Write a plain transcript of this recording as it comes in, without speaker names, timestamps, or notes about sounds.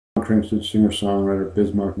Kringstad, singer-songwriter,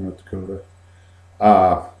 Bismarck, North Dakota.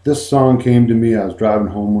 This song came to me. I was driving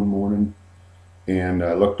home one morning, and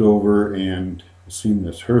I looked over and seen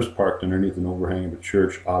this hearse parked underneath an overhang of a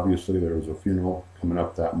church. Obviously, there was a funeral coming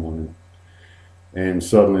up that morning. And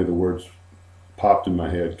suddenly the words popped in my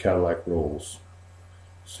head, Cadillac Rolls.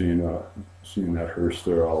 Seeing that hearse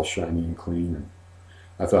there all shiny and clean. And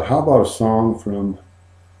I thought, how about a song from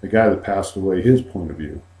the guy that passed away, his point of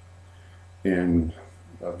view? And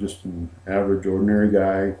just an average, ordinary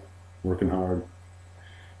guy, working hard,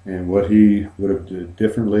 and what he would have did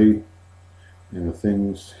differently, and the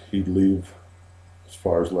things he'd leave as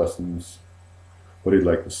far as lessons, what he'd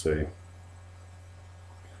like to say.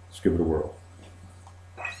 Let's give it a whirl.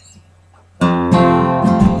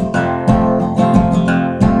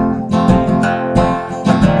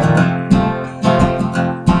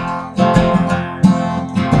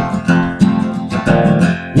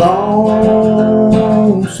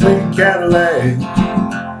 Long, sleek Cadillac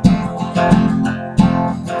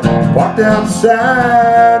walked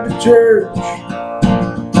outside the church.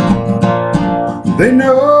 They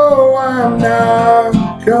know I'm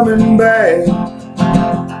not coming back.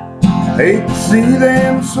 Hate to see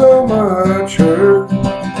them so much hurt.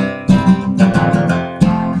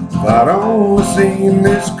 If I'd only seen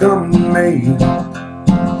this coming to me,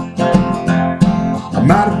 I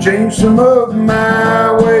might have changed some of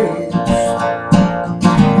my ways.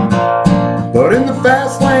 But in the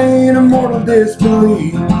fast lane of mortal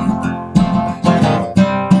disbelief,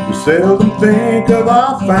 we seldom think of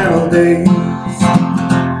our final days.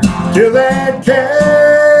 Till that Cadillac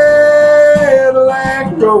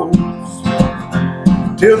rolls,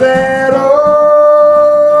 till that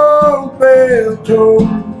old bell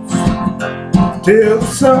tolls, till the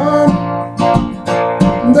sun,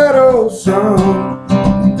 that old sun,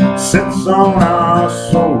 sets on our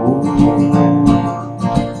souls.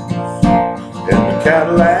 And the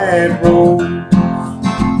Cadillac rolls,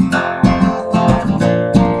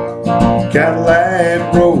 Cadillac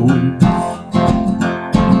rolls.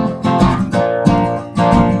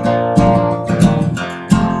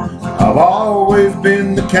 I've always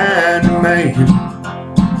been the kind of man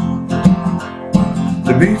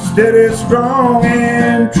to be steady, strong,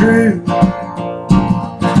 and true.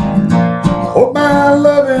 Hope my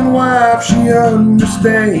loving wife, she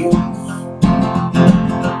understands.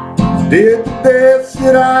 Did the best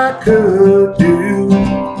that I could do.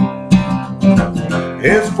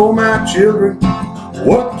 As for my children,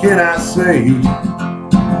 what can I say?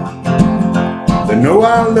 They know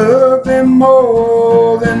I love them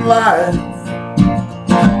more than life.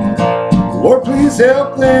 Lord, please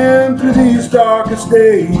help them through these darkest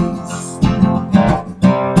days.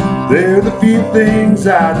 They're the few things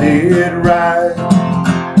I did right.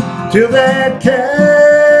 Till that Cadillac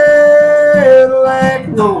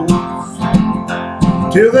rolls,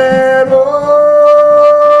 till that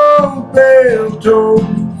old bell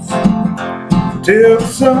tolls, till the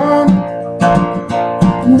sun,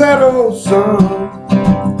 that old sun,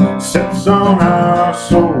 sets on our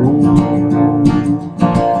souls.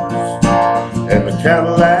 And the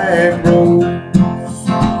Cadillac rolls,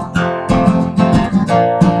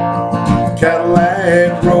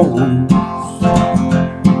 Cadillac rolls.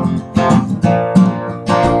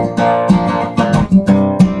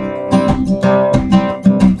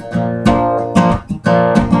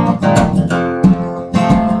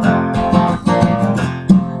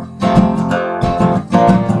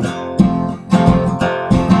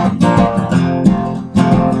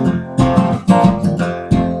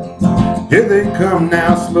 Here they come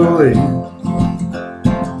now slowly,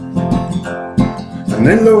 and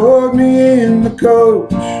they load me in the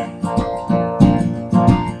coach.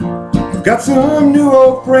 Got some new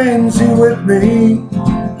old friends here with me,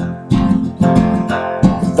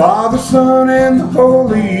 the Father, Son, and the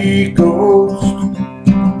Holy Ghost.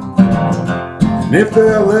 And if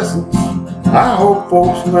their lessons I hope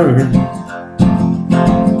folks learn,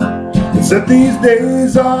 it's that these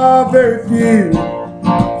days are very few.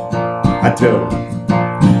 I tell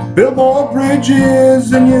them, build more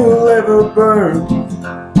bridges than you'll ever burn.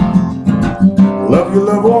 Love your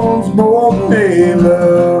loved ones more than they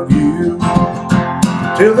love you.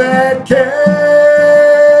 Till that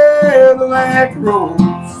Cadillac rolls,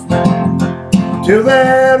 till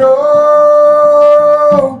that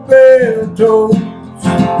old bell tolls,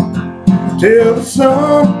 till the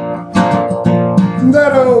sun,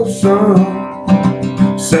 that old sun,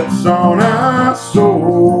 sets on our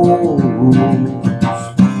souls.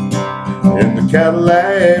 And the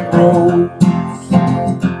Cadillac rolls,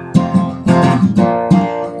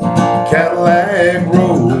 Cadillac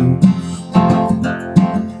rolls,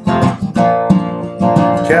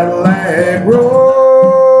 Cadillac Rolls,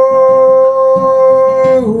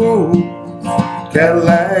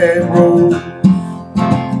 Cadillac Rolls.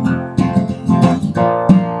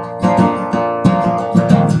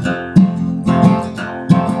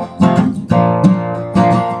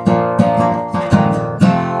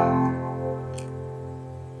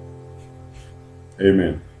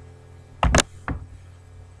 Amen.